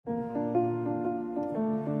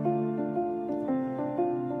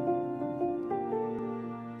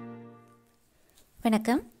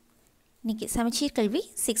வணக்கம். இன்னைக்கு சமச்சீர் கல்வி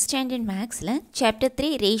 6th ஸ்டாண்டர்ட் மேக்ஸில் chapter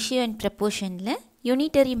 3 ratio and ப்ரப்போர்ஷனில்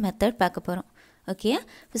unitary method பார்க்க போகிறோம். ஓகே,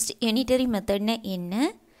 ஃபஸ்ட் யூனிட்டரி மெத்தட்னா என்ன,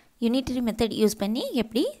 யூனிட்டரி மெத்தட் யூஸ் பண்ணி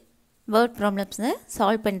எப்படி வேர்ட் ப்ராப்ளம்ஸை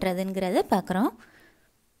சால்வ் பண்ணுறதுங்கிறத பார்க்குறோம்.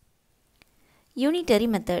 Unitary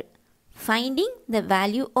method, finding the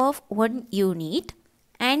value of one unit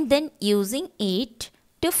and then using it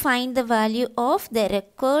to find the value of the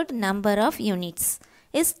required number of units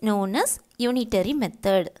is known as unitary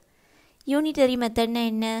method. Unitary methodனா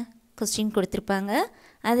என்ன, question கொடுத்துருப்பாங்க,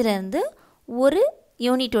 அதிலிருந்து ஒரு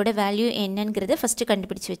யூனிட்டோட value என்னங்கிறத first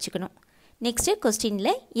கண்டுபிடிச்சி வச்சுக்கணும். Next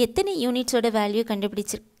கொஸ்டினில் எத்தனை யூனிட்ஸோட value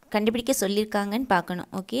கண்டுபிடிக்க சொல்லியிருக்காங்கன்னு பார்க்கணும்.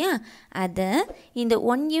 ஓகேயா, அதை இந்த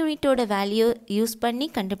ஒன் யூனிட்டோட வேல்யூ யூஸ் பண்ணி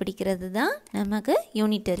கண்டுபிடிக்கிறது தான் நமக்கு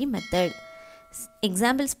யூனிட்டரி மெத்தட்.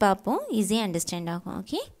 எக்ஸாம்பிள்ஸ் பார்ப்போம், ஈஸியாக அண்டர்ஸ்டாண்ட் ஆகும்.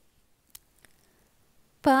 Okay,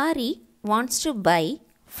 Pari wants to buy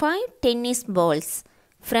 5 tennis balls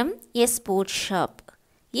from a sports shop.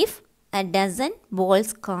 If a dozen balls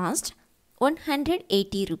cost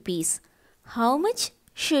 180 rupees, how much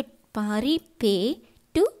should Pari pay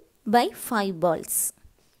to buy 5 balls?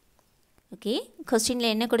 Okay,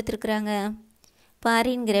 கொஸ்டினில் என்ன கொடுத்துருக்குறாங்க,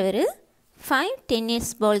 பாரிங்கிறவர் 5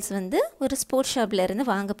 டென்னிஸ் பால்ஸ் ஒரு sports ஷாப்பில் இருந்து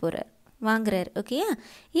வாங்குறார். Okay,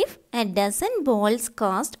 if a dozen balls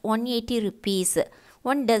cost 180 rupees,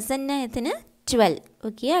 1 டசன்னா எத்தனை, 12.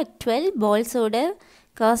 Okay, 12 பால்ஸோட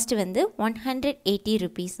cost 180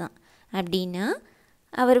 rupees தான். அப்படின்னா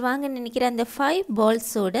அவர் வாங்க நினைக்கிற அந்த 5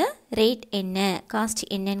 பால்ஸோட ரேட் என்ன, காஸ்ட்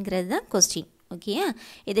என்னங்கிறது தான் கொஸ்டின். ஓகே,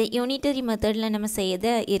 இதை யூனிட்டரி மெத்தடில் நம்ம செய்யத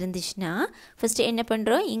இருந்துச்சுன்னா ஃபஸ்ட்டு என்ன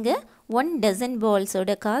பண்ணுறோம், இங்கே 1 dozen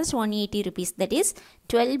பால்ஸோட cost 180 rupees, that is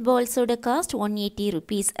 12 பால்ஸோட cost 180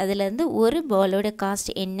 rupees. அதிலேருந்து ஒரு பாலோட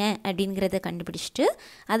காஸ்ட் என்ன அப்படிங்கிறத கண்டுபிடிச்சிட்டு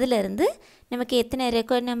அதிலேருந்து நமக்கு எத்தனை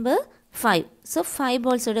ரெக்கார்ட் நம்பர் 5. ஸோ 5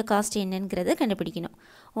 பால்ஸோட காஸ்ட் என்னங்கிறத கண்டுபிடிக்கணும்.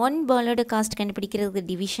 1 பாலோட காஸ்ட் கண்டுபிடிக்கிறதுக்கு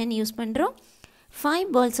டிவிஷன் யூஸ் பண்ணுறோம், 5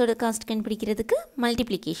 பால்ஸோட காஸ்ட் கண்டுபிடிக்கிறதுக்கு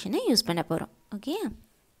மல்டிப்ளிகேஷனை யூஸ் பண்ண போகிறோம். Okay,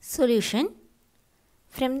 solution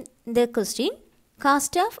from the question,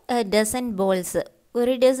 cost of a dozen balls,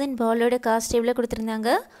 ஒரு டசன் பாலோட காஸ்ட் எவ்வளோ கொடுத்துருந்தாங்க,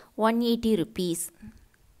 180 rupees.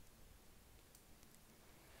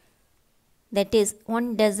 that is 1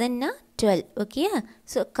 டசன்னா 12. Okay,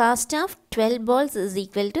 so cost of 12 balls is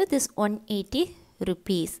equal to this 180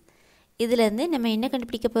 rupees. இதிலேருந்து நம்ம என்ன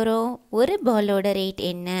கண்டுபிடிக்க போகிறோம், ஒரு பாலோட ரேட்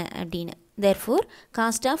என்ன அப்படின்னு. therefore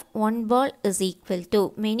cost of 1 ball is equal to,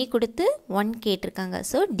 many கொடுத்து 1 கேட்டிருக்காங்க,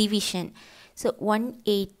 so division. So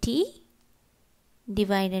 180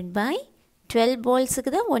 divided by 12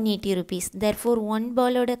 balls-க்கு தான் 180 rupees. therefore 1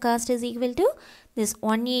 ball-ஓட cost is equal to this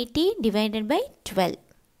 180 divided by 12.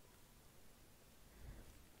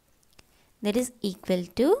 that is equal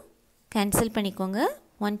to, cancel பண்ணிக்கோங்க,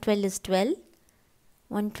 112 is 12,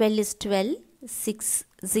 112 is 12,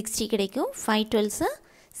 60 கிடைக்கும், 5 12s are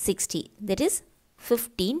 60, that is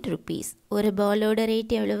 15 rupees. ஒரு பாலோட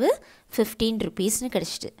rate எவ்வளவு, 15 rupeesனு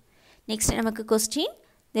கிடச்சிட்டு. Next நமக்கு question,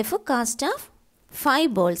 therefore cost of 5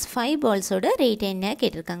 balls, 5 பால்ஸோட rate என்ன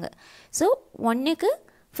கேட்டிருக்காங்க. So 1க்கு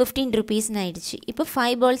 15 rupeesனு ஆயிடுச்சு. இப்போ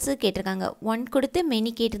 5 பால்ஸு கேட்டிருக்காங்க, 1 கொடுத்து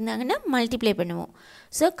மெனி கேட்டிருந்தாங்கன்னா மல்டிப்ளை பண்ணுவோம்.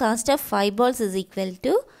 So cost of 5 balls is equal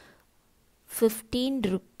to 15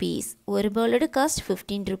 rupees. ஒரு பாலோட காஸ்ட்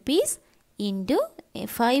 15 rupees இன்டு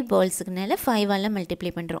 5 பால்ஸுக்குனால 5ஆல்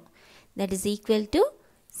மல்டிப்ளை பண்ணுறோம். that is equal to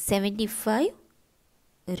 75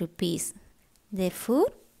 rupees. therefore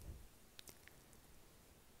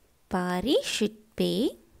Pari should pay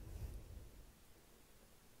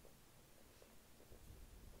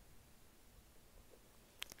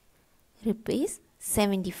rupees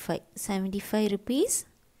 75 rupees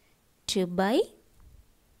to buy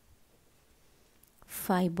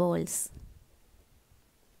 5 balls.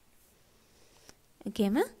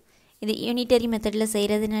 ஓகேம்மா, இது யூனிட்டரி மெத்தடில்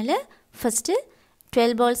செய்கிறதுனால ஃபஸ்ட்டு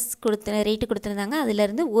 12 balls ரேட்டு கொடுத்துருந்தாங்க,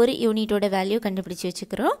 அதிலேருந்து ஒரு யூனிட்டோட வேல்யூ கண்டுபிடிச்சி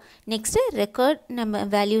வச்சுக்கிறோம். நெக்ஸ்ட்டு ரெக்கார்ட் நம்ம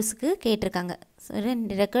வேல்யூஸுக்கு கேட்டிருக்காங்க,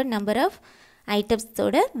 ரெக்கார்ட் நம்பர் ஆஃப்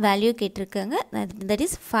ஐட்டம்ஸோட வேல்யூ கேட்டிருக்காங்க, தட்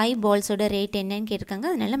இஸ் 5 பால்ஸோட ரேட் என்னன்னு கேட்டிருக்காங்க,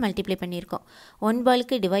 அதனால் மல்டிப்ளை பண்ணியிருக்கோம். 1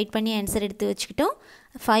 பாலுக்கு டிவைட் பண்ணி ஆன்சர் எடுத்து வச்சுக்கிட்டோம்,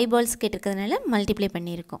 5 பால்ஸ் கேட்டிருக்கிறதுனால மல்டிப்ளை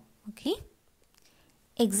பண்ணியிருக்கோம். Okay,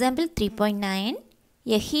 example 3.9,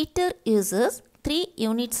 a heater uses 3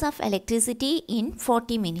 units of electricity in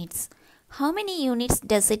 40 minutes. How many units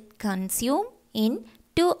does it consume in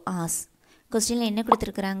 2 hours? கொஸ்டினில் என்ன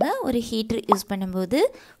கொடுத்துருக்குறாங்க, ஒரு ஹீட்டர் யூஸ் பண்ணும்போது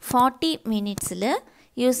 40 மினிட்ஸில்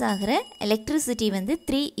யூஸ் ஆகிற எலக்ட்ரிசிட்டி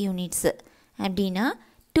 3 யூனிட்ஸு. அப்படின்னா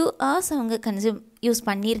 2 hours அவங்க யூஸ்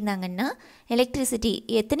பண்ணியிருந்தாங்கன்னா எலக்ட்ரிசிட்டி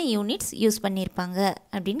எத்தனை யூனிட்ஸ் யூஸ் பண்ணியிருப்பாங்க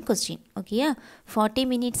அப்படின்னு கொஸ்டின். ஓகேயா, 40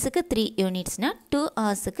 மினிட்ஸுக்கு 3 யூனிட்ஸ்னால் 2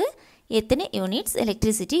 ஹவர்ஸுக்கு எத்தனை units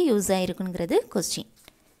electricity use ஆகிருக்குங்கிறது question.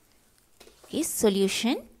 Is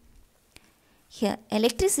solution. Here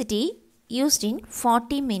electricity used in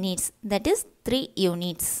 40 minutes, that is 3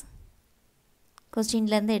 units.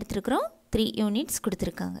 கொஸ்டின்லேருந்து எடுத்துருக்குறோம், 3 யூனிட்ஸ்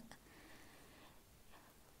கொடுத்துருக்காங்க.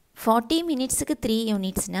 40 மினிட்ஸுக்கு 3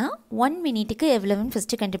 யூனிட்ஸ்னால் 1 மினிட்டுக்கு எவ்வளவுன்னு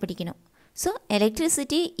ஃபஸ்ட்டு கண்டுபிடிக்கணும். So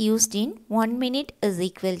electricity used in 1 minute is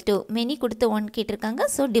equal to many கொடுத்து 1 கேட்டிருக்காங்க.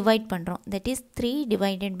 ஸோ டிவைட் பண்ணுறோம். That is 3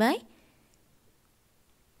 divided by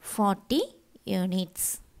 40 units.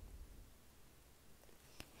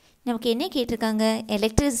 நமக்கு என்ன கேட்டிருக்காங்க,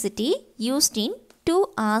 எலக்ட்ரிசிட்டி யூஸ்ட் இன் 2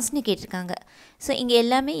 ஹவர்ஸ்னு கேட்டிருக்காங்க. ஸோ இங்கே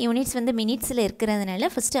எல்லாமே யூனிட்ஸ் வந்து மினிட்ஸில் இருக்கிறதுனால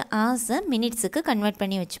ஃபஸ்ட்டு ஹவர்ஸை மினிட்ஸுக்கு கன்வெர்ட்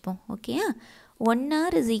பண்ணி வச்சுப்போம். ஓகேயா, 1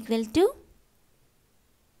 hour is equal to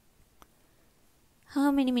how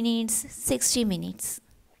many minutes? 60 minutes.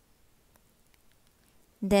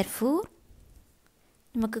 Therefore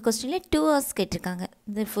நமக்கு கொஸ்டினில் 2 hours கேட்டிருக்காங்க.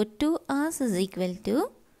 Therefore 2 hours is equal to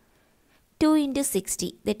 2 into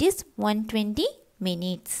 60, that is 120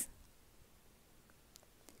 minutes.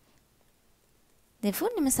 Therefore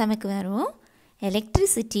நம்ம சமக்கு வருவோம்.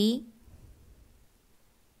 Electricity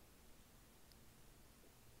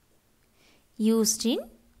used in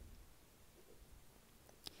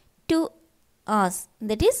 2 hours,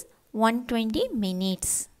 that is 120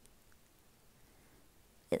 minutes,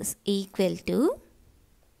 is equal to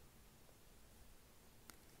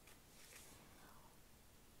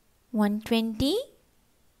 120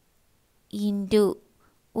 into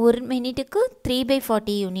ஒரு மினிட்டுக்கு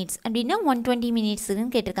 3/40 units அப்படின்னா 120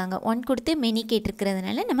 மினிட்ஸுன்னு கேட்டிருக்காங்க. 1 கொடுத்து many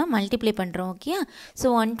கேட்டிருக்கிறதுனால நம்ம மல்டிப்ளை பண்ணுறோம். ஓகே, ஸோ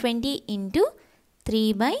 120 into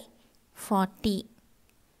 3/40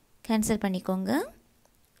 கேன்சல் பண்ணிக்கோங்க.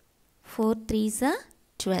 4 3s are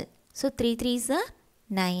 12. So 3 3s are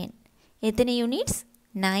 9. எத்தனை யூனிட்ஸ்?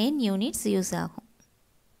 9 யூனிட்ஸ் யூஸ் ஆகும்.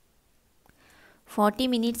 40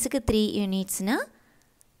 மினிட்ஸுக்கு 3 யூனிட்ஸ்னால்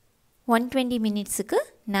 120 மினிட்ஸுக்கு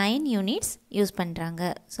 9 யூனிட்ஸ் யூஸ் பண்ணுறாங்க.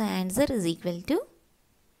 So answer is equal to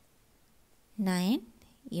 9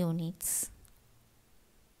 units.